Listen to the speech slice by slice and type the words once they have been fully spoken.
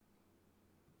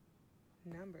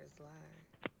Numbers Lie,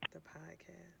 the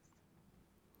podcast.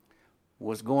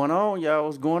 What's going on, y'all?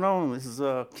 What's going on? This is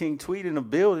King Tweet in the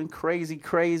building. Crazy,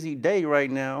 crazy day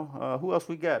right now. Who else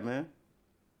we got, man?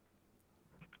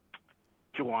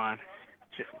 Juwan,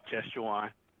 just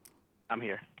Juwan. I'm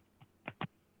here.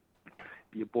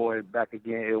 Your boy back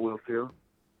again, Ill Will Phil.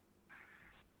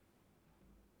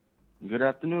 Good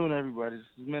afternoon, everybody. This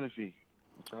is Menifee.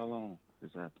 What's y'all on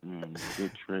this afternoon?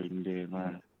 Good trading day,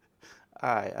 Atlanta.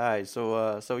 All right.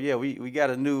 So yeah, we got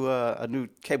a new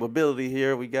capability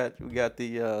here. We got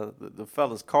the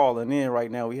fellas calling in right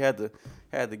now. We had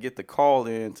to get the call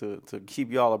in to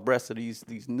keep y'all abreast of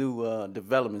these new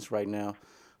developments right now.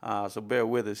 So bear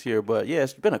with us here. But yeah,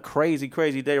 it's been a crazy,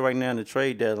 crazy day right now in the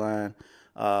trade deadline.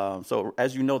 So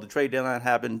as you know, the trade deadline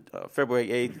happened February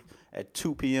 8th at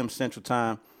 2 p.m. Central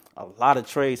Time. A lot of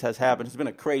trades has happened. It's been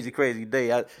a crazy, crazy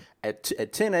day.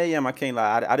 At 10 a.m., I can't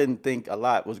lie, I didn't think a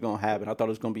lot was going to happen. I thought it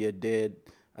was going to be a dead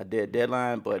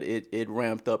deadline, but it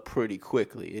ramped up pretty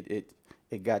quickly.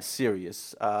 It got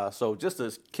serious. So just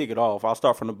to kick it off, I'll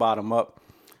start from the bottom up.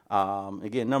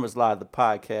 Again, Numbers Live, the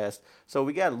podcast. So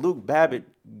we got Luke Babbitt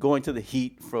going to the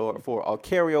Heat for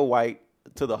Arcario White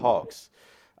to the Hawks.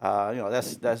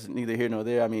 That's neither here nor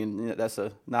there. I mean, that's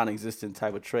a non-existent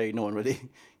type of trade. No one really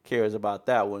cares about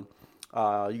that one.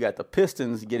 You got the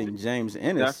Pistons getting James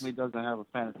Ennis. Definitely doesn't have a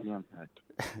fantasy impact.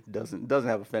 doesn't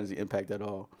have a fantasy impact at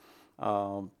all.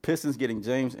 Pistons getting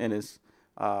James Ennis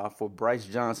for Bryce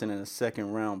Johnson and a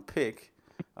second round pick.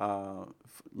 For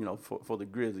the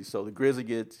Grizzlies. So the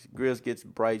Grizz gets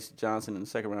Bryce Johnson and a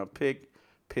second round pick.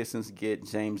 Pistons get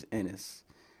James Ennis.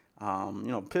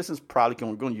 Pistons probably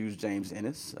going to use James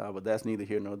Ennis, but that's neither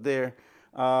here nor there.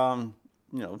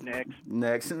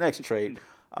 Next trade.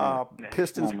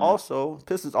 Pistons also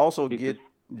get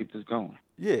Keep this going.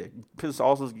 yeah. Pistons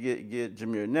also get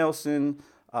Jameer Nelson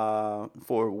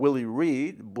for Willie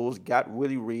Reed. The Bulls got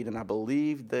Willie Reed, and I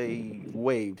believe they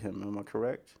waived him. Am I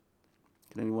correct?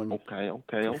 Can anyone Okay.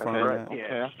 confirm Right. that?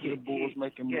 Yeah. I see the Bulls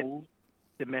making moves.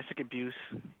 Domestic abuse,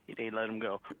 they let him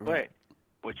go. Right.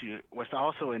 But what's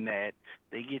also in that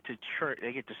they get to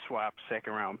swap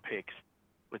second round picks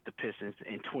with the Pistons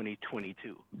in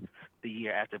 2022, the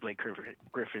year after Blake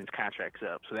Griffin's contract's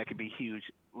up. So that could be huge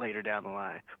later down the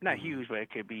line. Not huge, but it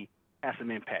could have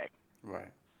some impact.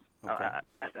 Right. Okay.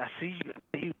 I see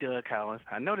you, Doug Collins.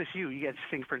 I noticed you. You got your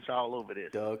fingerprints all over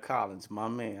this. Doug Collins, my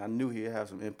man. I knew he'd have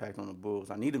some impact on the Bulls.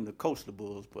 I need him to coach the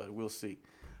Bulls, but we'll see.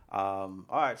 All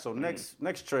right, so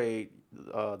next trade,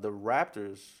 the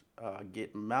Raptors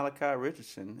get Malachi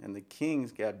Richardson, and the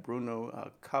Kings got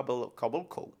Bruno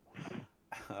Caboclo.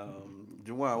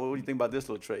 Juwan, what do you think about this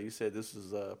little trade? You said this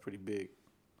is pretty big.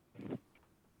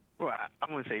 Well, I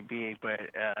wouldn't say big, but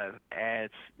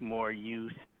adds more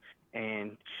youth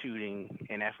and shooting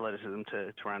and athleticism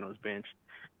to Toronto's bench.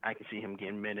 I can see him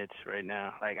getting minutes right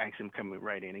now. Like I can see him coming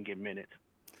right in and getting minutes.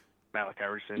 Malachi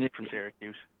Richardson from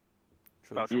Syracuse.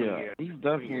 About 20 Yeah, years. he's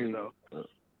 20 years definitely old.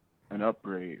 an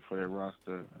upgrade for their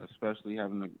roster, especially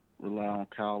having to rely on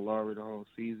Kyle Lowry the whole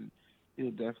season.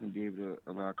 He'll definitely be able to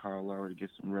allow Kyle Lowry to get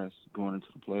some rest going into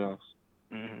the playoffs.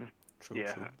 Mm-hmm. True.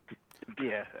 Yeah. True.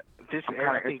 Yeah. This I'm kind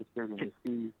I of think interested to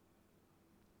see.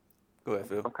 Go ahead,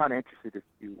 Phil. I'm kind of interested to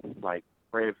see like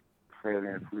Fred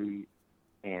VanVleet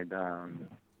and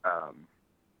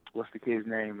what's the kid's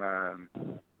name?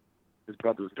 His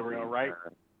brother was Darrell Wright.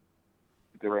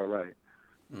 Darrell Wright.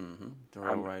 Mm-hmm.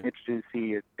 Darrell I'm Wright. interested to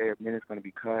see if their minutes going to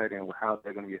be cut and how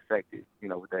they're going to be affected.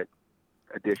 With that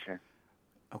addition.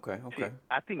 Okay. See,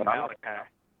 I think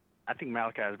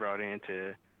Malachi is brought in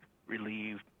to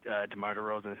relieve DeMar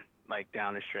DeRozan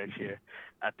down the stretch here.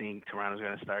 I think Toronto's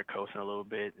going to start coasting a little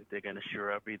bit. They're going to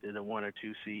shore up either the 1 or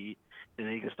 2 seed. Then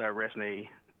they can start resting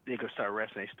their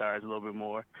stars a little bit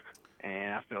more.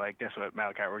 And I feel like that's what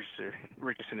Malachi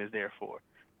Richardson is there for,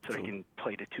 so True. they can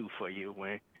play the 2 for you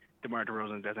when DeMar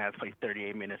DeRozan doesn't have to play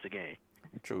 38 minutes a game.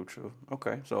 True.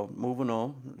 Okay, so moving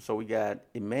on. So we got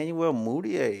Emmanuel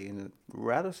Mudiay in a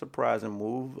rather surprising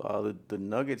move. The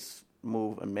Nuggets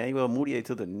move Emmanuel Mudiay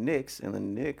to the Knicks, and the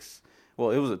Knicks,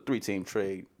 well, it was a 3-team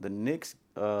trade. The Knicks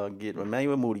get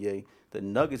Emmanuel Mudiay. The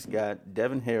Nuggets got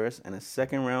Devin Harris and a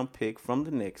second-round pick from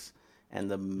the Knicks, and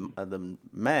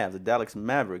the Dallas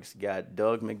Mavericks got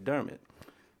Doug McDermott.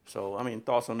 So, I mean,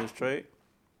 thoughts on this trade?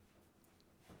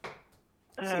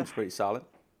 Seems pretty solid.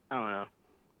 I don't know.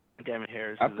 Devin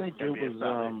Harris. I is think gonna it be a was.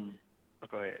 solid-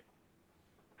 Go ahead.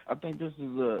 I think this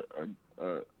is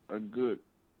a good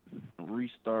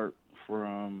restart for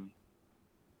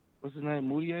what's his name,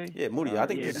 Moutier? Yeah, Mudiay. I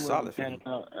think Yeah. this is solid for him.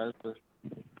 I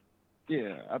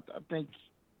think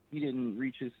he didn't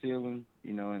reach his ceiling,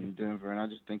 in Denver, and I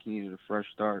just think he needed a fresh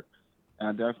start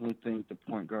I definitely think the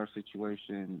point guard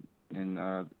situation in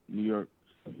New York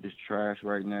is trash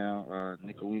right now.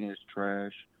 Nicolina is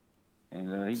trash. And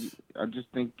I just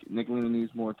think Nicolina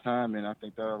needs more time, and I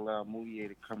think that'll allow Moutier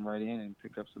to come right in and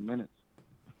pick up some minutes.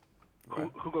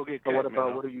 Who go get So cut? what about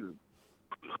Melo? what are you?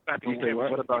 I think Okay,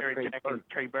 what about Jerry Trey Jack Burke? and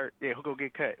Trey Burke. Yeah, who go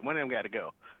get cut? One of them got to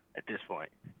go at this point.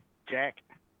 Jack.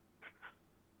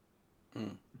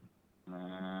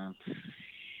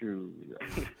 Shoot.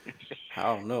 I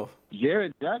don't know.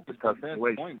 Jared Jack is the Tough best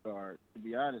situation. point guard, to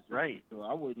be honest. with Right. you. So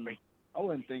I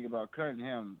wouldn't think about cutting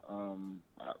him.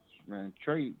 Man,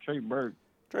 Trey Burke.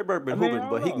 Trey Burke been I mean, hooping, I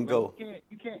but don't he know, can man. go.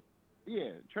 You can't. Yeah,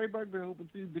 Trey Burke been hooping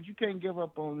too, but you can't give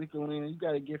up on Nicolina. You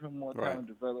got to give him more time Right.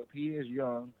 to develop. He is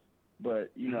young,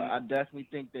 but I definitely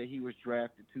think that he was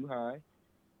drafted too high,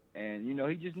 and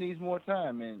he just needs more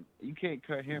time. And you can't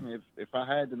cut him. If I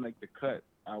had to make the cut,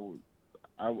 I would.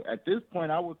 At this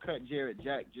point, I would cut Jared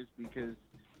Jack just because.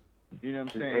 You know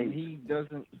what I'm saying? He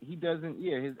doesn't.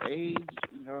 Yeah, his age.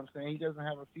 You know what I'm saying? He doesn't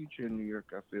have a future in New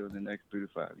York. I feel in the next 3 to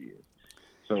 5 years.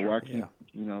 So why keep?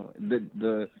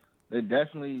 They're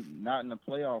definitely not in the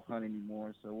playoff hunt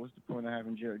anymore. So what's the point of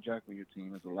having Jared Jack on your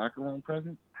team as a locker room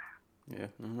presence? Yeah,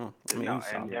 I mean, No,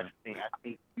 he's and solid.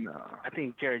 I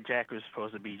think Jared Jack was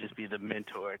supposed to be the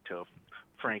mentor to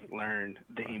Frank learn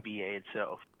the NBA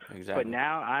itself. Exactly. But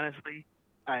now, honestly,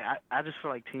 I just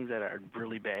feel like teams that are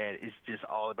really bad, it's just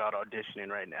all about auditioning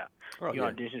right now. Oh, You yeah.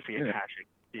 audition for your contract.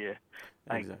 Yeah.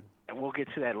 Like, Exactly. and we'll get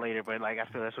to that later, but I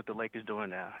feel that's what the Lakers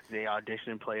doing now. They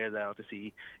audition players out to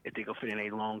see if they can fit in a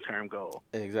long-term goal.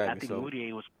 Exactly. I think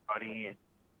Moutier was brought in.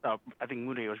 I think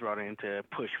Moutier was brought in to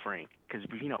push Frank because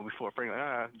before Frank,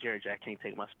 Jared Jack can't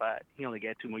take my spot. He only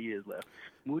got 2 more years left.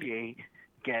 Moutier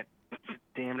got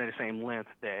damn near the same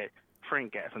length that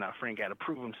Frank got. So now Frank got to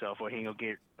prove himself, or they ain't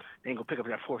gonna pick up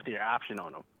that 4th-year option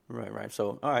on him. Right.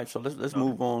 So all right. So let's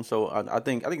move on. So I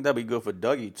think that'd be good for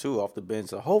Dougie too off the bench.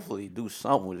 So hopefully he do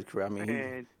something with his career. I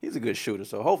mean, he's a good shooter.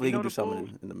 So hopefully he can do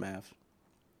something in the Mavs.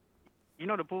 You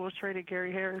know the Bulls traded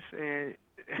Gary Harris and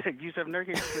Yusuf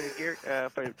Nurkic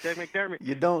for Doug McDermott.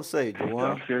 You don't say,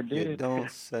 Juwan. Sure did. You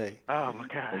don't say. Oh my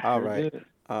God! All right.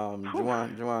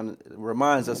 Juwan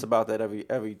reminds us about that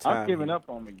every time. I've given up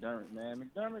on McDermott, man.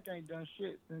 McDermott ain't done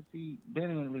shit since he been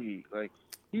in the league. Like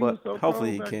he But was so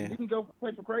hopefully cold, he can. He can go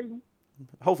play for Creighton.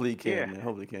 Hopefully he can. Yeah. Man.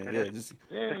 Hopefully he can. Yeah, he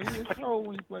was cold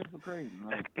when he played for Creighton.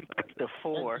 Like, The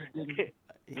 4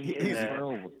 He's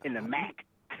in the MAC.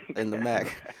 in the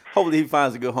MAC. Hopefully he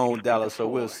finds a good home in Dallas, so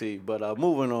we'll see. But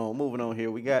moving on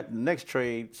here, we got the next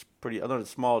trade. It's another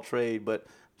small trade, but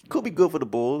could be good for the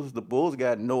Bulls. The Bulls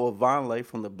got Noah Vonleh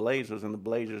from the Blazers, and the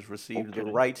Blazers received the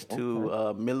rights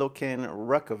to Milovan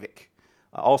Rukovic.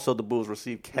 Also, the Bulls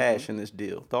received cash in this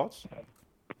deal. Thoughts?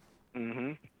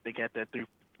 They got that through.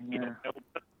 Yeah.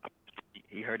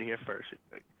 You heard it here first.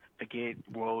 Forget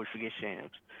Woj, forget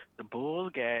Shams. The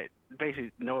Bulls got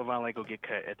basically Noah Vonleh go get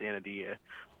cut at the end of the year,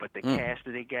 but the cash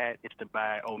that they got is to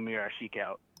buy Omer Ashik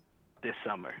out this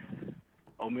summer.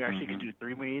 Omer Ashik is due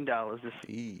 $3 million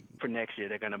for next year.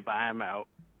 They're going to buy him out.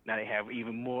 Now they have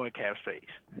even more cap space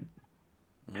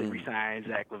to re-sign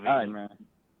Zach LaVine. All right, man.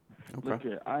 Okay. Look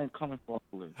here, I ain't coming for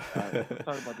all this. All right, let's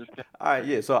talk about this. All right,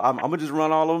 yeah. So I'm gonna just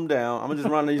run all of them down. I'm gonna just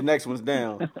run these next ones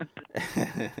down.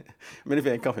 I mean, if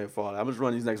you ain't coming for all that, I'm just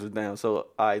run these next ones down. So,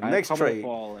 all right, next trade.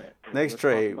 Next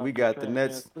trade, we got the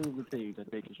Nets.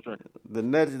 The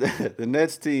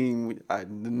Nets team. All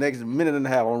right, the next minute and a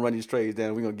half, I'm gonna run these trades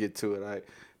down. We're gonna get to it. All right.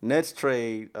 Nets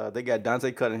trade. They got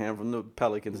Dante Cunningham from the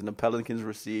Pelicans, and the Pelicans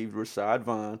received Rashad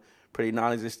Vaughn. Pretty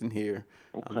non-existent here.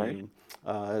 Okay. I mean,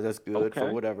 that's good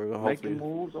for whatever. Hopefully, making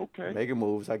moves. Okay. making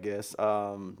moves, I guess.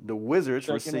 The Wizards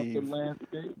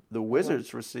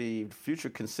received future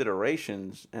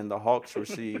considerations, and the Hawks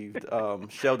received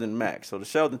Sheldon Mack. So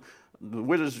the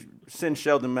Wizards send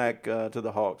Sheldon Mack to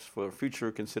the Hawks for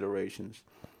future considerations.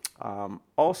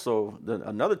 Also,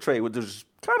 another trade, which is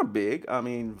kind of big. I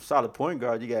mean, solid point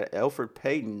guard. You got Elfrid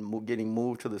Payton getting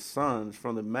moved to the Suns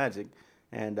from the Magic,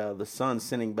 and the Suns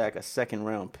sending back a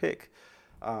second-round pick.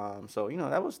 So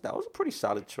that was a pretty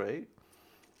solid trade.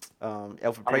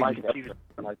 Elfrid Payton.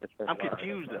 I'm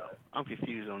confused though. I'm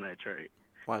confused on that trade.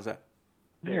 Why is that?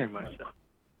 Very much so.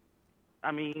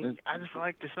 I mean, I just feel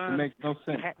like the Suns. It makes no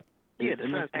sense. The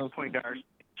Suns have point guards,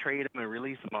 trade them and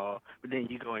release them all, but then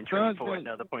you go and trade for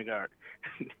another point guard.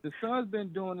 The Suns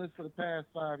been doing this for the past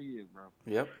 5 years, bro.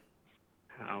 Yep.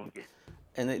 I don't get.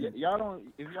 And y'all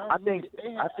don't. If y'all, I think IP,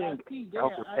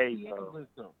 Elfrid Payton,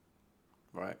 though.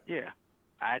 Right. Yeah.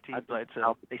 IT I think Bledsoe.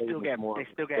 Elfrid They still Payton is more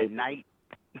got Knight.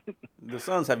 The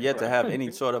Suns have yet to have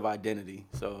any sort of identity,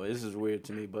 so this is weird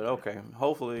to me. But okay,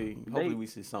 hopefully we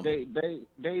see something.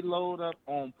 They load up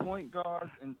on point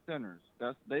guards and centers.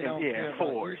 They don't care about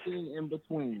forwards. anything in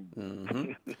between.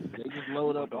 Mm-hmm. They just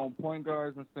load up on point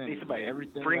guards and centers. Somebody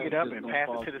Everything bring it up just and gonna pass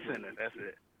fall it to the through. center. That's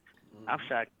it. I'm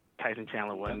shocked Tyson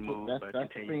Chandler wasn't moved, but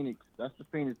That's continue. Phoenix. That's the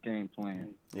Phoenix game plan.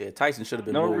 Yeah, Tyson should have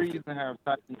been No moved. reason to have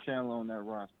Tyson Chandler on that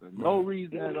roster. No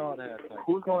reason at all to have Tyson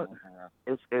Who's going? Chandler on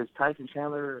that roster. Is Tyson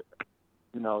Chandler?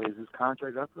 Is his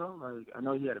contract up though? Like, I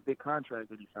know he had a big contract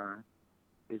that he signed.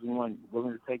 Is anyone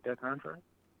willing to take that contract?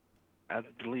 I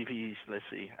believe he's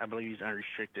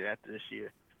unrestricted after this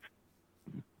year.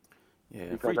 Yeah,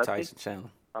 Because free I Tyson Chandler.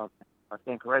 I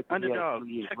stand corrected. Underdog,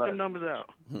 check the numbers out.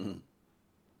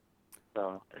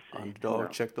 So Let's see.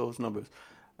 Underdog, check those numbers.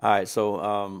 All right,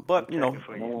 so but For you. no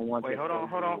one wants Wait, to-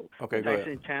 hold on. okay, go ahead.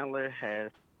 Tyson Chandler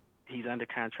he's under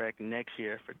contract next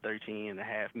year for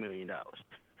 $13.5 million.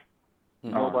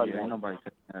 Nobody taking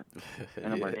that. Ain't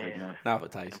nobody Yeah. taking that. Not for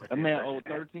Tyson. That man owed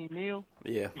 13 mil.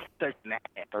 Yeah. 13.5.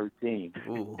 13.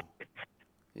 Ooh.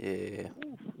 Yeah.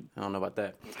 I don't know about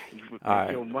that. Make All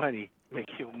right. your money. Make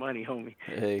your money, homie.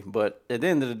 Hey, but at the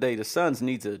end of the day, the Suns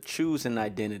need to choose an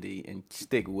identity and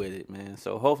stick with it, man.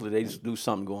 So hopefully they just do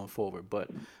something going forward. But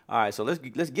all right, so let's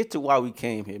get to why we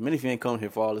came here. Many of you ain't come here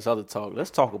for all this other talk. Let's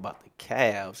talk about the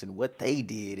Cavs and what they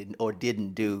did or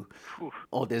didn't do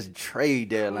on this trade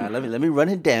deadline. Let me run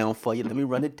it down for you. Let me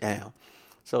run it down.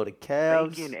 So the Cavs,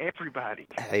 They getting everybody.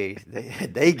 hey,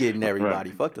 they getting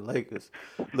everybody. Fuck the Lakers.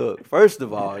 Look, first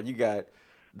of all, you got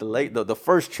the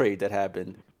first trade that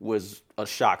happened was a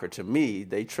shocker to me.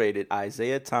 They traded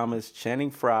Isaiah Thomas, Channing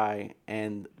Frye,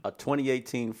 and a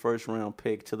 2018 first-round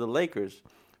pick to the Lakers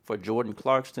for Jordan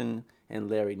Clarkson and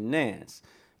Larry Nance.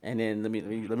 And then let me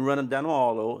run them down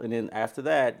all though. And then after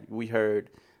that, we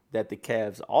heard that the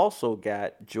Cavs also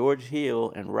got George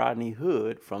Hill and Rodney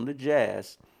Hood from the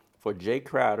Jazz for Jay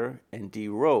Crowder and D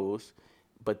Rose.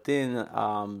 But then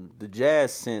the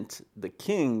Jazz sent the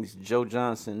Kings Joe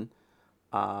Johnson.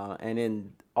 And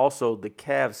then also the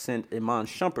Cavs sent Iman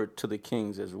Shumpert to the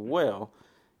Kings as well.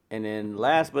 And then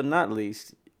last but not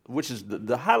least, which is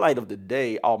the highlight of the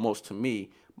day almost to me,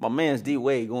 my man's D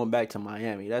Wade going back to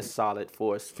Miami. That's solid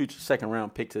for a future second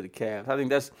round pick to the Cavs. I think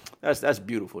that's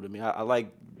beautiful to me. I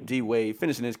like D Wade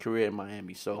finishing his career in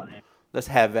Miami. So let's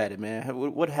have at it, man.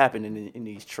 What happened in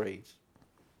these trades?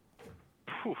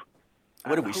 Whew.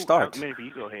 Where do we start? Maybe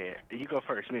you go ahead. You go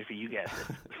first. Maybe you got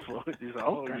this. It's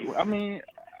all Okay. you. I mean,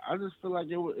 I just feel like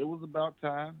it was about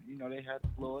time. They had to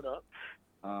blow it up.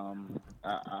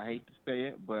 I hate to say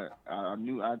it, but I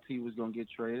knew IT was gonna get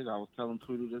traded. I was telling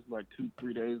Twitter this like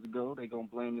 2-3 days ago. They gonna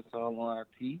blame this all on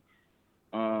IT.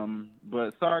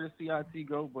 But sorry to see IT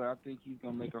go, but I think he's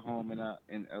gonna make a home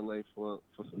in LA for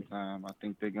some time. I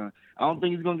don't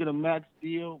think he's gonna get a max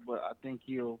deal, but I think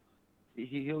he'll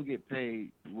get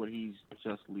paid what he's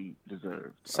justly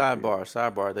deserved.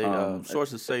 Sidebar. They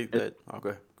sources say that.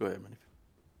 Okay, go ahead, man.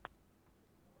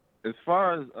 As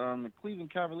far as the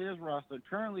Cleveland Cavaliers roster,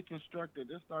 currently constructed,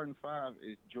 their starting five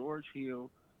is George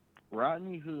Hill,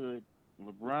 Rodney Hood,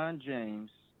 LeBron James,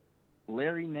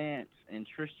 Larry Nance, and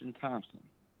Tristan Thompson.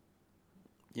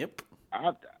 Yep.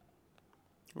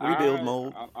 Rebuild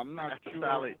mode. I'm not That's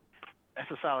sure.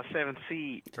 That's a solid 7th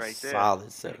seed right there.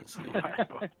 Solid 7 seed.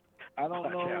 I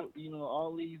don't know,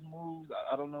 all these moves,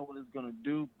 I don't know what it's going to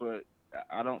do, but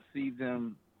I don't see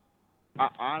them. I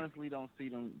honestly don't see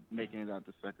them making it out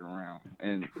the second round.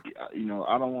 And,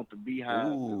 I don't want the Beehive,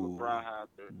 the LeBron Hive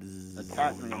to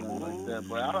attack me or nothing like that,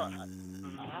 but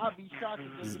I'd be shocked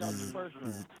if they get out the first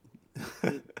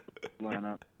round.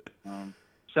 Lineup.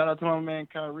 Shout out to my man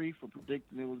Kyrie for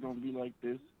predicting it was going to be like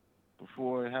this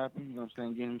before it happened. You know what I'm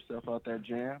saying? Getting himself out that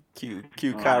jam. Cue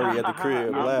Kyrie at the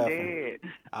crib I'm laughing.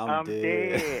 dead. I'm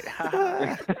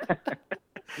dead.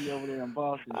 He over there in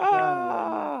Boston.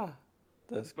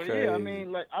 That's But crazy. yeah, I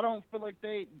mean, like, I don't feel like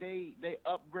they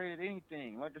upgraded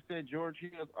anything. Like I said, George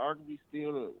Hill is arguably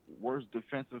still the worst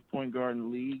defensive point guard in the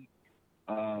league.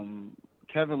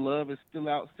 Kevin Love is still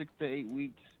out 6 to 8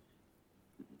 weeks.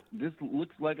 This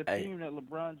looks like a team that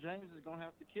LeBron James is gonna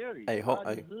have to carry.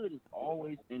 Rodney Hood is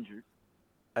always injured.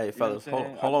 Hey, fellas, hold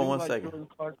on one second.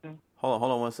 Hold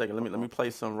on 1 second. Let me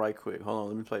play something right quick. Hold on,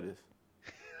 let me play this.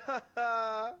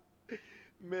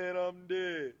 Man, I'm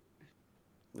dead.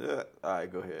 Yeah. All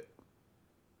right, go ahead.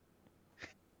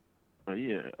 But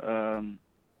yeah,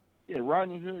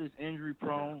 Rodney Hood is injury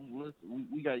prone. Listen,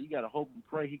 you got to hope and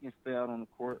pray he can stay out on the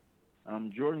court.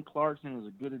 Jordan Clarkson is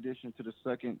a good addition to the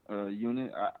second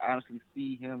unit. I honestly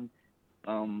see him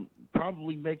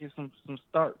probably making some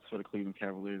starts for the Cleveland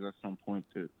Cavaliers at some point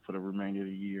for the remainder of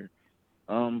the year.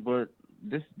 But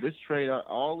this trade,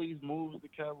 all these moves the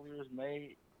Cavaliers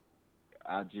made,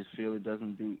 I just feel it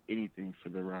doesn't do anything for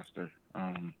the roster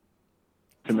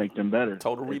to make them better.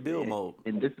 Total rebuild mode.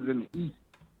 And this is in the East.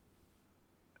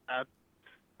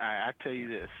 I tell you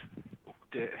this,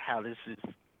 how this is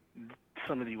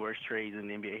some of the worst trades in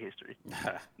NBA history.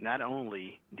 Not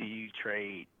only do you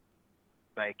trade,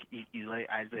 like you let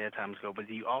Isaiah Thomas go, but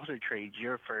you also trade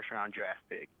your first-round draft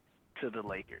pick to the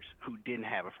Lakers, who didn't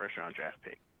have a first-round draft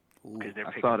pick because their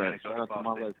pick was going to go to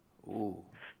Boston. Ooh.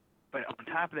 But on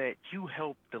top of that, you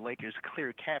help the Lakers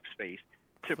clear cap space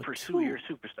to pursue your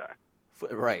superstar.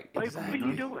 Right. Like, Exactly. what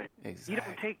are you doing?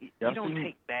 Exactly. You don't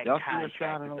take that y'all see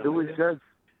contract. what's It was just,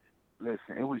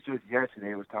 listen, it was just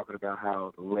yesterday. It was talking about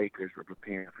how the Lakers were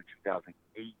preparing for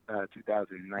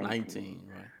 2019. 19,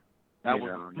 right. That You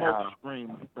was know, a smoke now- screen,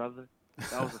 my brother.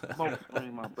 That was a smoke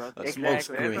screen, my brother. A smoke Exactly. That's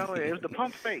screen. all it was. The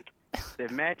pump fake. The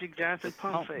Magic Johnson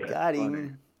pump fake. Got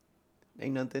him.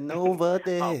 Ain't nothing over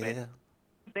there. man.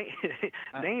 They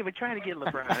ain't even trying to get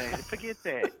LeBron. Forget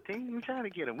that. They ain't even trying to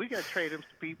get him. We got to trade him to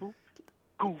people.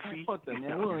 Goofy. Fuck that,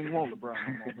 man. We don't even want LeBron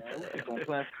no more, man. We just gonna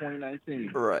play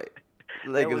 2019. Right.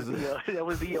 That Lakers.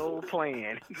 was the old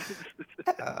plan. Oh,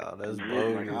 that's All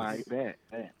bogus. right, bet.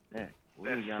 We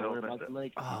ain't got to so worry about messed the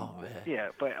Lakers. Oh, man. Yeah,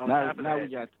 but on Now top of we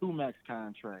that, got 2 max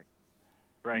contracts.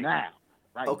 right. Now.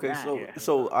 Right Okay, now.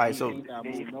 so all right, We so ain't got to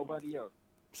move nobody else.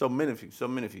 So Menifee.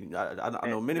 I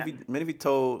know Menifee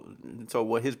told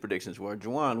what his predictions were.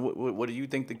 Juwan, what do you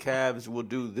think the Cavs will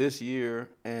do this year,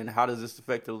 and how does this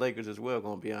affect the Lakers as well?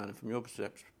 Going to be honest, from your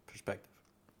perspective.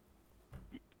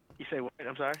 You say what?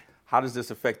 I'm sorry? How does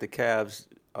this affect the Cavs'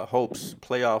 hopes,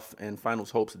 playoff and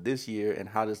finals hopes this year, and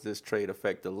how does this trade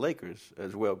affect the Lakers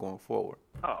as well going forward?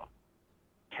 Oh,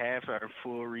 Cavs are in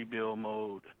full rebuild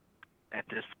mode at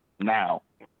this. Now.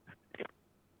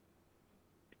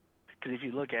 Because if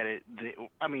you look at it,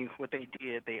 what they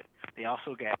did, they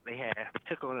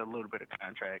took on a little bit of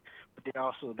contract, but they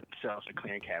also themselves are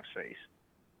clearing cap space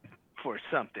for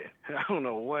something. I don't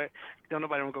know what. Don't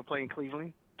nobody want to go play in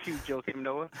Cleveland? Cute Joakim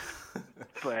Noah,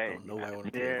 but Nobody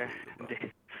want to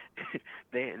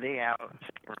they out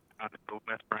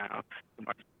West Brown.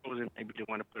 Maybe they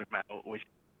want to put him out, which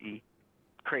is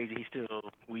crazy. He's still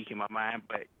weak in my mind,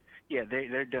 but yeah,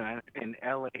 they're done. And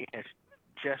LA has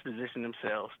just positioned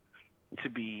themselves to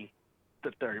be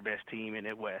the third best team in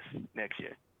the West next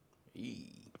year.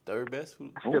 Third best?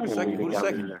 Who's Still second? believe Who's they got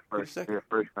second? their Who's second? their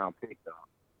first round pick though.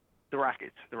 The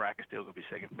Rockets still gonna be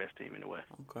second best team in the West.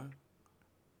 Okay.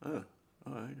 All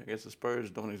right. I guess the Spurs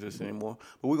don't exist anymore.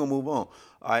 But we're going to move on. All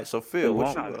right. So, Phil,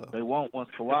 They won't once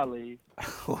Kawhi leaves.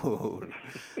 Oh.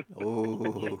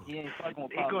 He ain't fucking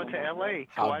with He Pop going no to more, bro. LA.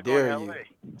 How Kawhi dare going you? to LA.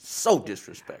 So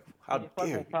disrespectful. How He ain't fucking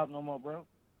dare with you? Pop no more, bro.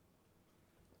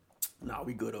 Nah,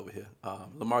 we good over here.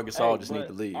 Lamar Gasol just need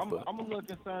to leave. I'm But a little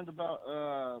concerned about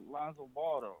Lonzo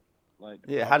Ball though. Like,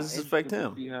 yeah, how I'm does this affect interested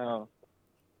him? to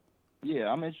see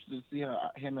I'm interested to see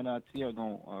how him and IT are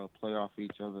gonna play off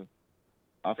each other.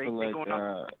 I feel they like going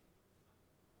off-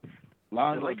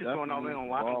 Lonzo The Lakers going all in on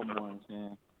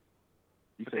Lonzo.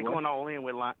 They're going all in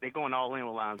with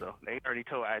Lonzo. They already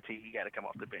told IT he got to come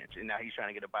off the bench, and now he's trying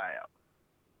to get a buyout.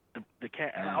 I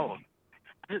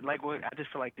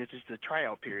just feel like this is the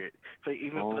tryout period. So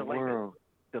even for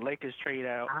the Lakers trade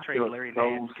Larry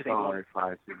Nance because they want.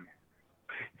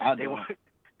 They want.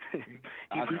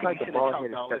 He's like the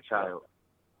ball-headed stepchild.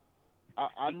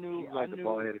 I knew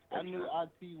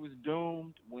IT was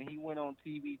doomed when he went on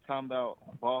TV talking about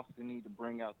Boston need to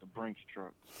bring out the Brinks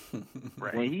truck.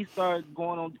 Right. When he started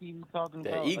going on TV talking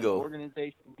That about ego. the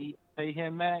organization need to pay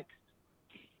him max,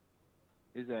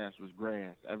 his ass was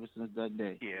grass ever since that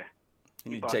day. Yeah.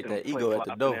 You need to check that ego at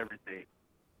the door. Everything.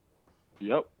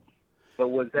 Yep. So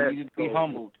was that He needed to be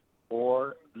humbled.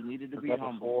 Or He needed to was be that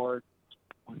humbled.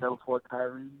 before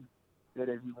Kyrie said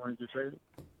that he wanted to trade?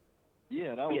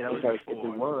 Yeah, that was because if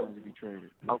before it was, to be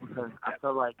traded. Because I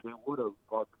felt like they would have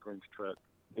bought the Brinks truck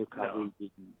if Kyrie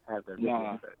didn't have that.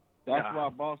 Nah. That's why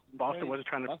Boston wasn't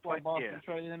trying to That's why play. Boston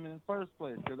traded him in the first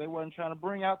place because they wasn't trying to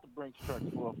bring out the Brinks truck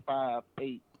for a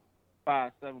 5'8",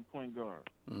 5'7" point guard.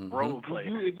 Mhm. Role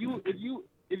player. If you was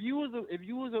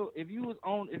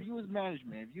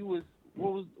management, if you was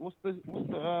what's his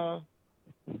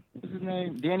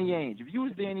name? Danny Ainge. If you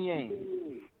was Danny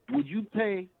Ainge, would you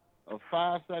pay a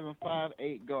 5'7",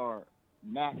 5'8" guard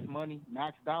max money,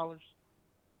 max dollars?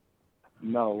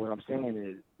 No, what I'm saying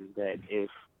is that if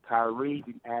Kyrie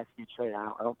didn't ask you to trade,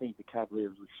 I don't think the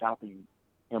Cavaliers were shopping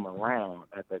him around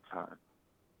at that time.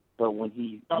 But when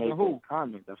he made those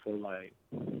comments, I feel like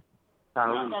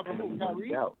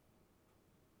Kyrie out.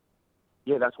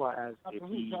 Yeah, that's why I asked if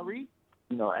he, Kyrie?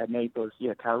 had made those.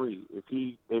 Yeah, Kyrie. If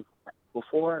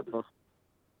before,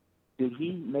 did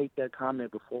he make that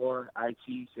comment before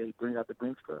IT said bring out the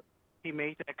Brinks truck? He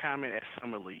made that comment at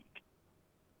Summer League.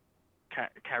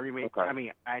 Kyrie made,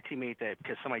 Okay. IT made that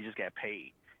because somebody just got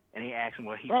paid, and he asked him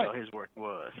what he Right. felt his work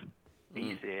was. And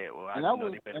he said, "Well, I And know that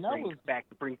was- they better and that bring was- back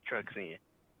the Brink trucks in."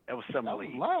 That was Summer That was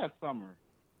League. last summer.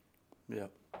 Yeah.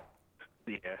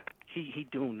 Yeah, he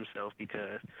doomed himself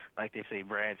because, like they say,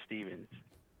 Brad Stevens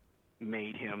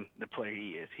made him the player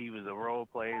he is. He was a role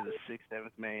player, the sixth,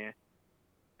 seventh man,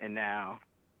 and now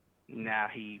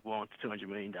he wants $200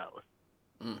 million.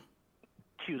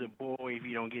 Cue the boy if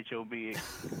you don't get your big.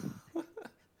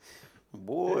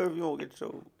 Boy, if you don't get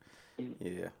your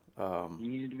yeah. He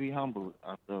needed to be humble.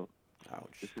 I felt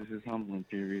Ouch. this is his humbling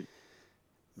period.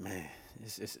 Man,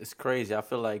 it's crazy. I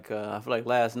feel like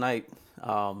last night,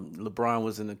 LeBron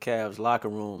was in the Cavs locker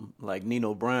room like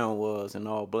Nino Brown was in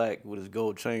all black with his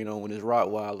gold chain on with his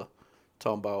Rottweiler,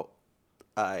 talking about,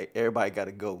 all right, everybody got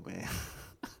to go, man.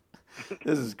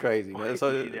 This is crazy, man.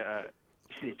 So You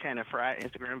see the Tanner Fry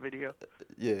Instagram video?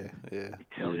 yeah. He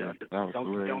tells Yeah, you, that was don't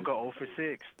hilarious. go 0 for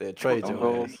 6. They're trade Don't your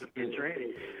go ass. Get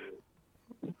traded.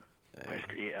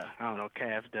 Yeah, I don't know.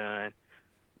 Cavs done.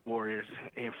 Warriors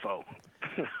info.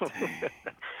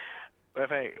 But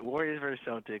hey, Warriors versus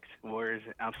Celtics. Warriors.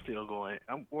 I'm still going.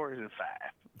 I'm Warriors in 5.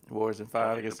 Warriors in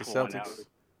 5 against the Celtics will pull one Celtics.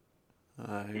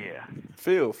 All right. Yeah.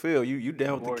 Phil, you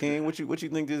down with the Warriors. King? What you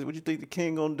think the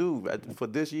King gonna do for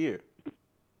this year?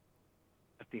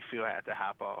 I think Phil had to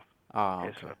hop off. Oh,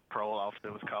 His okay. parole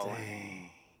officer was calling.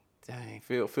 Dang.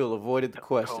 Phil avoided the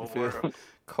question. Cold Phil, world.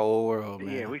 cold world,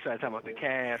 man. Yeah, we started talking about the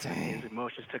Cavs. His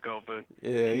emotions took over.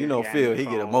 Yeah, He you know got Phil, on the he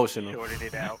get phone, emotional. Shorted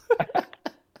it out.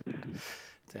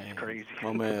 Dang, crazy.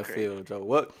 my man It's crazy. Phil, Joe.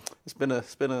 What? It's been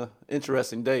a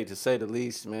interesting day to say the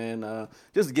least, man.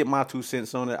 Just to get my 2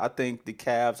 cents on it, I think the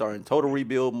Cavs are in total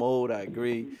rebuild mode. I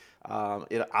agree.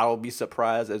 I'll be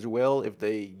surprised as well if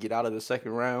they get out of the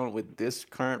second round with this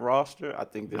current roster. I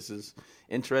think this is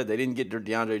interesting. They didn't get their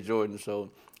DeAndre Jordan,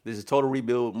 so this is total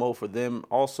rebuild mode for them.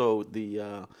 Also,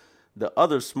 the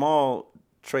other small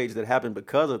trades that happened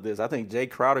because of this, I think Jay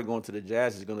Crowder going to the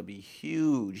Jazz is going to be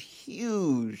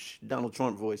huge Donald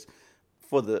Trump voice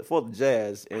for the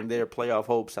Jazz and their playoff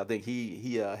hopes. I think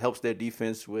he helps their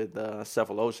defense with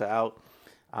Cephalosha out.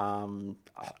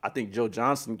 I think Joe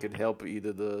Johnson could help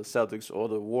either the Celtics or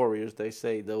the Warriors. They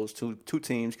say those two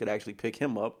teams could actually pick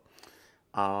him up.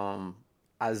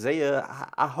 Isaiah,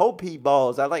 I hope he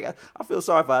balls. I feel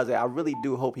sorry for Isaiah. I really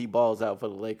do hope he balls out for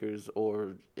the Lakers,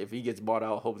 or if he gets bought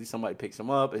out, hopefully somebody picks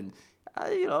him up. And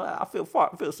I feel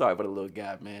sorry for the little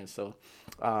guy, man. So,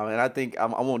 and I think I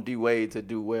want D Wade to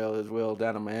do well as well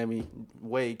down in Miami.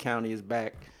 Wade County is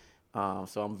back,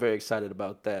 so I'm very excited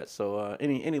about that. So,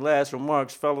 any last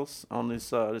remarks, fellas, on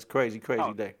this crazy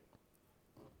day?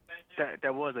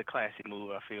 That was a classic move,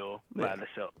 I feel, by the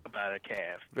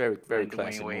Cavs. Very Letting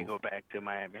classic Dwayne Wade move. go back to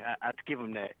Miami. I'd give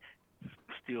him that.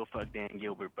 Still fuck Dan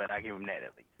Gilbert, but I give him that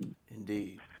at least.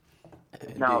 Indeed.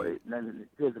 Now,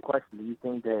 here's the question: do you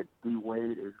think that D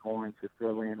Wade is going to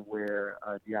fill in where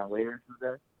Deion Waiters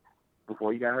was at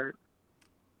before he got hurt?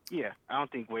 Yeah, I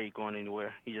don't think Wade going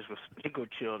anywhere. He go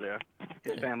chill there.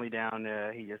 His family down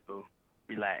there. He just go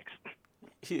relax.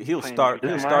 He'll Playing start. every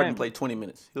He'll time. start and play 20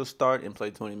 minutes. He'll start and play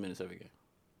 20 minutes every game.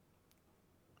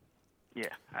 Yeah,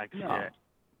 I can see No. that.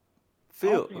 I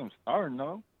Phil, don't see him starting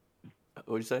though.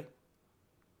 what'd you say?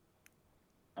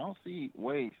 I don't see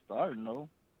Wade starting though.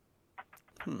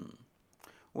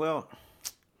 Well,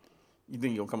 you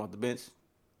think he'll come off the bench?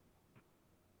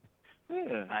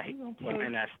 Yeah, He he gonna play.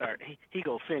 and I start. He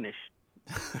go finish.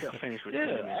 He'll finish with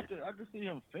 20 Yeah, minutes. I could see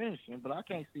him finishing, but I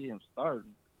can't see him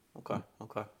starting.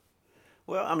 Okay.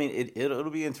 Well, I mean, it'll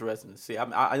be interesting to see.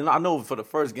 I know for the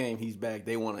first game he's back,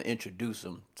 they want to introduce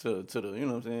him to the, you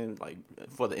know what I'm saying, like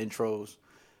for the intros.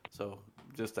 So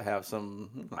just to have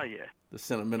some, Oh yeah, the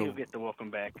sentimental, he'll get the welcome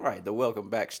back. right, the welcome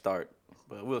back start.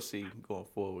 But we'll see going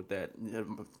forward with that.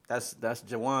 That's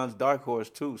Jawan's dark horse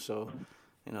too. So,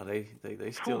 you know, they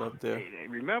still up there. Hey,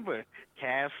 remember,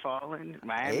 Cavs falling,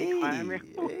 Miami climbing.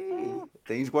 Hey,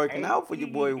 things working out for your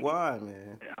boy Juan,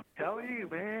 man. I'm telling you,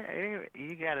 man.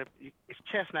 You gotta. It's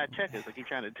chess, not checkers. I keep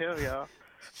trying to tell y'all.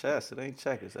 Chess, it ain't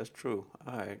checkers. That's true.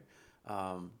 All right,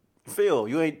 Phil,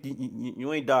 you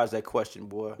ain't dodged that question,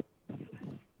 boy.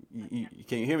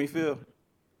 Can you hear me, Phil?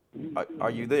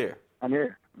 Are you there? I'm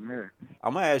here.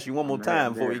 I'm gonna ask you one more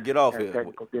time before we get off here.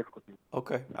 Technical difficulty.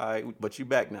 Okay, all right, but you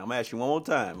back now. I'm gonna ask you one more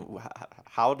time.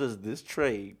 How does this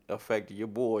trade affect your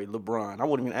boy LeBron? I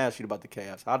wouldn't even ask you about the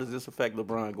Cavs. How does this affect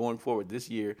LeBron going forward this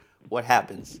year? What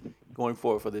happens going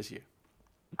forward for this year?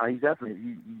 He's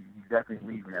definitely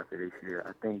leaving after this year.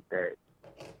 I think that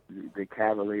the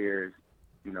Cavaliers,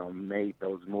 made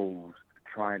those moves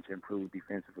trying to improve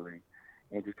defensively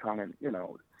and just trying to,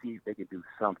 see if they could do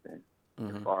something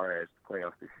as far as the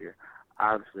playoffs this year.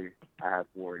 Obviously, I have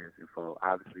Warriors info.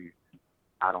 Obviously,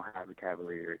 I don't have the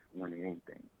Cavaliers winning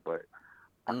anything, but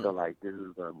I feel like this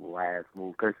is the last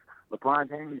move because LeBron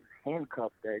James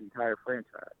handcuffed that entire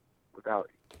franchise without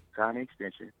signing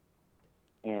extension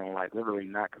and literally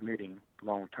not committing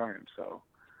long term. So,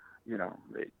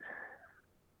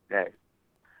 that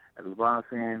as a LeBron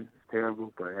fan, it's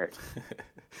terrible, but hey,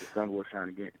 the sun will shine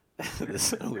again. The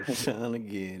sun will shine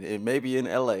again, and maybe in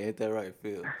LA, ain't that right,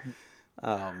 Phil?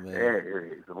 Oh man,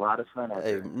 it's a lot of sun out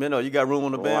there. Hey, Minnow, you got room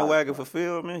on the bandwagon for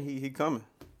Phil, man? He coming.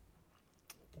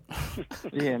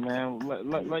 Yeah, man.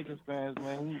 Lakers fans,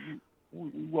 man, we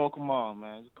welcome all,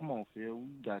 man. Come on, Phil. We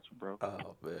got you, bro.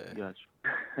 Oh man, We got you.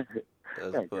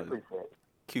 that's funny.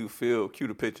 Cue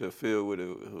the picture of Phil with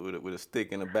a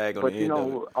stick and a bag on but the end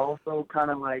of it. also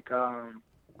kind of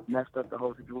messed up the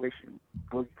whole situation.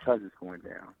 Boogie Cousins going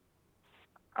down.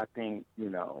 I think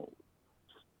LA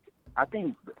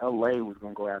was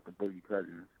gonna go after Boogie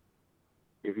Cousins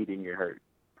if he didn't get hurt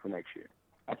for next year.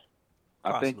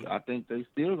 I think they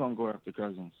still gonna go after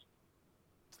Cousins.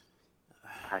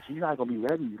 He's not gonna be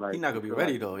ready. He's not gonna be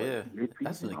ready though. Yeah,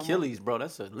 that's an Achilles, bro.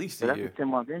 That's at least a year. That's a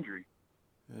 10-month injury.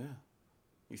 Yeah,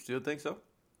 you still think so?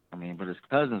 I mean, but it's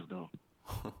Cousins though.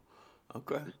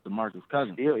 Okay. It's DeMarcus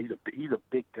Cousins. Still, he's a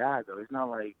big guy though. It's not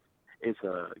like it's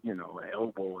an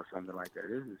elbow or something like that.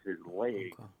 This is his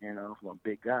leg, from a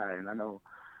big guy. And I know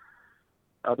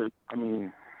other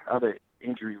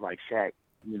injuries like Shaq,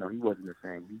 he wasn't the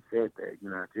same. He said that,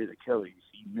 after his Achilles,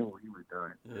 he knew he was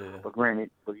done. Yeah. But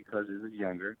granted, because he was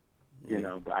younger,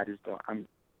 but I just don't. I'm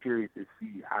curious to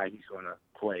see how he's gonna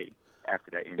play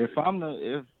after that injury.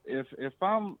 If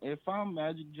I'm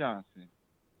Magic Johnson,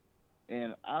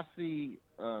 and I see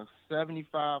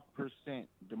 75%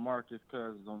 DeMarcus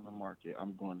Cousins on the market,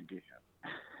 I'm going to get him.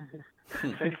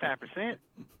 75%?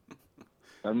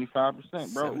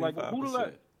 75%, bro. 75%. Like,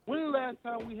 when the last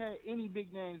time we had any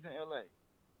big names in LA?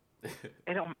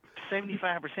 And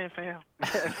 75%, fam. A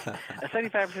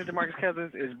 75% DeMarcus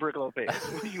Cousins is Brook Lopez.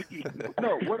 What do you mean?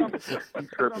 No, what I'm saying,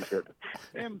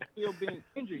 him still being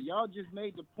injured. Y'all just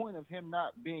made the point of him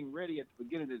not being ready at the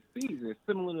beginning of the season,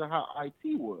 similar to how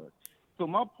IT was. So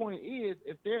my point is,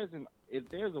 if there's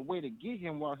a way to get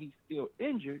him while he's still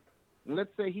injured, and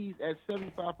let's say he's at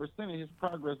 75% of his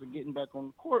progress of getting back on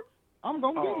the court, I'm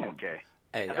gonna get him. Okay.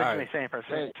 Hey, I all thought you right. meant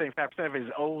 75% of his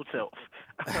old self.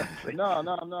 No. I'm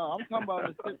talking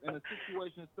about in a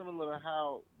situation similar to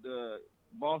how the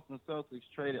Boston Celtics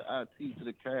traded IT to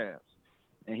the Cavs,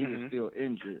 and he was still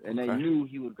injured, and they knew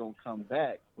he was gonna come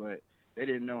back, but they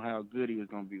didn't know how good he was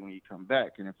gonna be when he come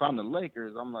back. And if I'm the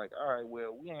Lakers, I'm like, all right,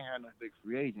 well, we ain't had no big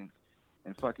free agents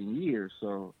in fucking years,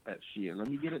 so shit. Let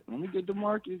me get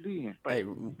DeMarcus in. Hey,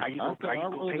 I'll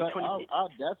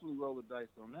definitely roll the dice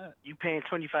on that. You paying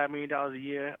 $25 million a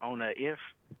year on a if?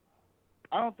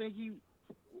 I don't think he.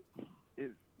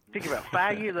 Think about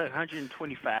 5 years at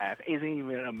 125 isn't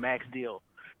even a max deal.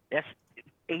 That's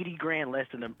 $80 less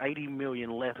than $80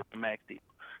 million less than the max deal.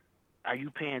 Are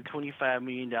you paying $25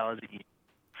 million a year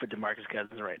for DeMarcus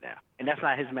Cousins right now? And that's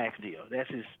not his max deal. That's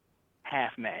his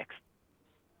half max.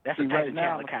 That's a Tyson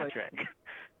Chandler contract.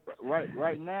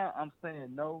 Right now, I'm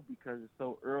saying no because it's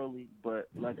so early. But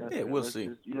like I said, we'll see.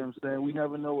 You know what I'm saying? We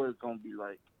never know what it's gonna be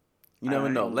like. You never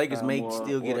know. Lakers may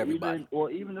still get everybody.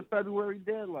 Even the February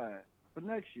deadline for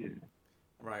next year.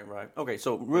 Right. Okay,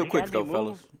 so real quick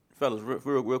though, fellas,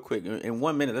 real quick. In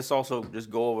 1 minute, let's also just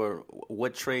go over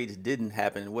what trades didn't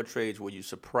happen and what trades were you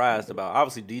surprised about.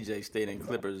 Obviously, DJ staying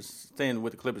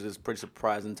with the Clippers is pretty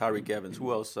surprising. Tyreek Evans.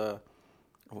 Who else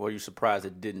were you surprised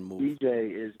it didn't move?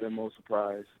 DJ is the most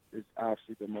surprised. It's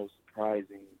obviously the most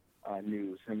surprising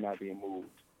news, him not being moved.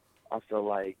 I feel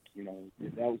like,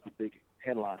 that was the big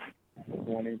headline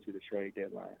going into the trade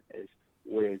deadline is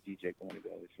where is DJ going to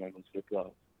go? Is he going to slip up?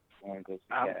 Is he going to go to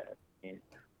the Cavs? And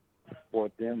for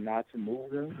them not to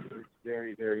move him, it's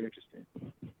very, very interesting.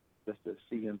 Just to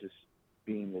see him just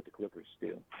being with the Clippers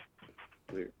still.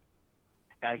 Weird.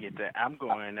 I get that. I'm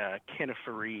going Kenneth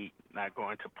Faried not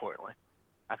going to Portland.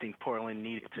 I think Portland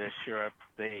needed to shore up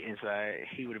the inside.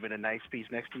 He would have been a nice piece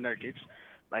next to Nurkic,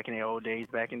 like in the old days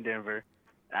back in Denver.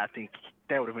 I think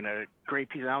that would have been a great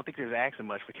piece. I don't think there's asking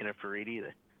much for Kenneth Faried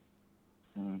either.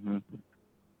 Mm-hmm.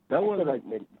 That was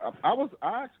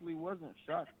I actually wasn't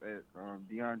shocked at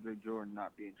DeAndre Jordan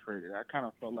not being traded. I kind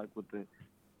of felt like with the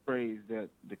trades that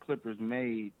the Clippers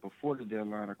made before the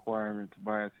deadline, acquiring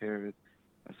Tobias Harris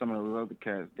and some of those other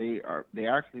cats, they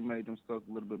actually made themselves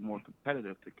a little bit more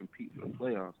competitive to compete for the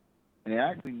playoffs. and they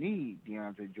actually need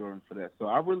DeAndre Jordan for that. So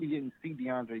I really didn't see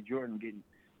DeAndre Jordan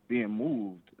being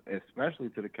moved, especially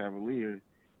to the Cavaliers.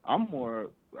 I'm more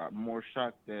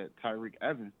shocked that Tyreek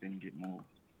Evans didn't get moved.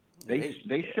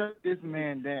 They shut this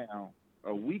man down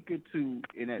a week or two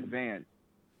in advance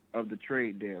of the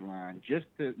trade deadline just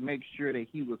to make sure that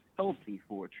he was healthy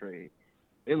for a trade.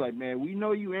 They're like, man, we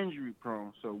know you injury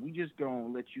prone, so we just gonna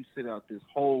let you sit out this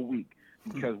whole week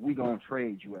because we gonna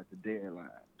trade you at the deadline.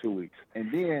 2 weeks.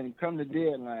 And then come the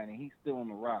deadline and he's still on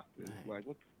the roster. It's like,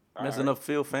 what? Messing up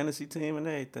Phil fantasy team and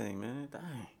everything, man.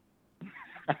 Dang.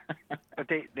 But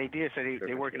they did say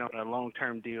they're working on a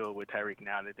long-term deal with Tyreek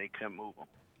now that they couldn't move him.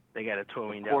 They got a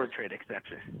 $12 million trade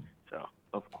exception. So.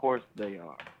 Of course they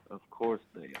are. Of course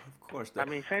they are. Of course. I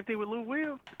mean, same thing with Lou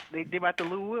Will. They about to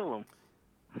Lou Will him.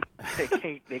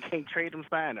 They can't trade him,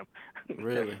 sign him.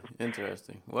 Really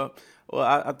interesting. Well,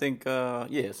 I think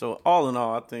yeah. So all in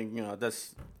all, I think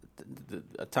that's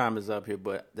the time is up here.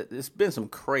 But it's been some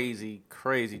crazy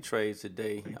trades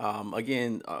today.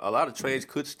 Again, a lot of trades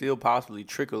could still possibly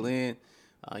trickle in.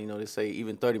 They say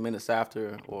even 30 minutes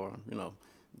after, or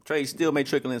trades still may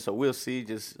trickle in. So we'll see.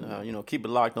 Just keep it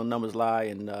locked on Numbers Lie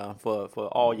and for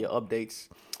all your updates.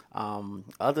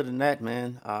 Other than that,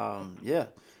 man, yeah,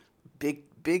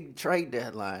 big trade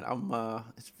deadline.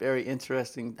 It's very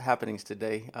interesting happenings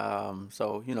today.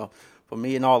 So for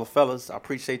me and all the fellas, I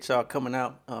appreciate y'all coming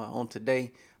out on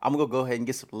today. I'm gonna go ahead and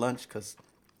get some lunch because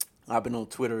I've been on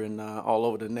Twitter and all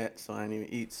over the net, so I ain't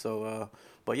even eat. So,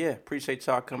 but yeah, appreciate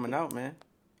y'all coming out, man.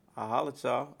 I'll holler at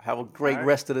y'all. Have a great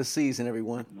rest of the season,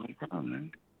 everyone. No problem,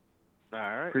 man. All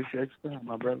right. Appreciate your time,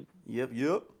 my brother. Yep.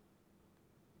 Numbers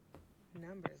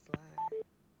Live,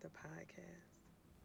 the podcast.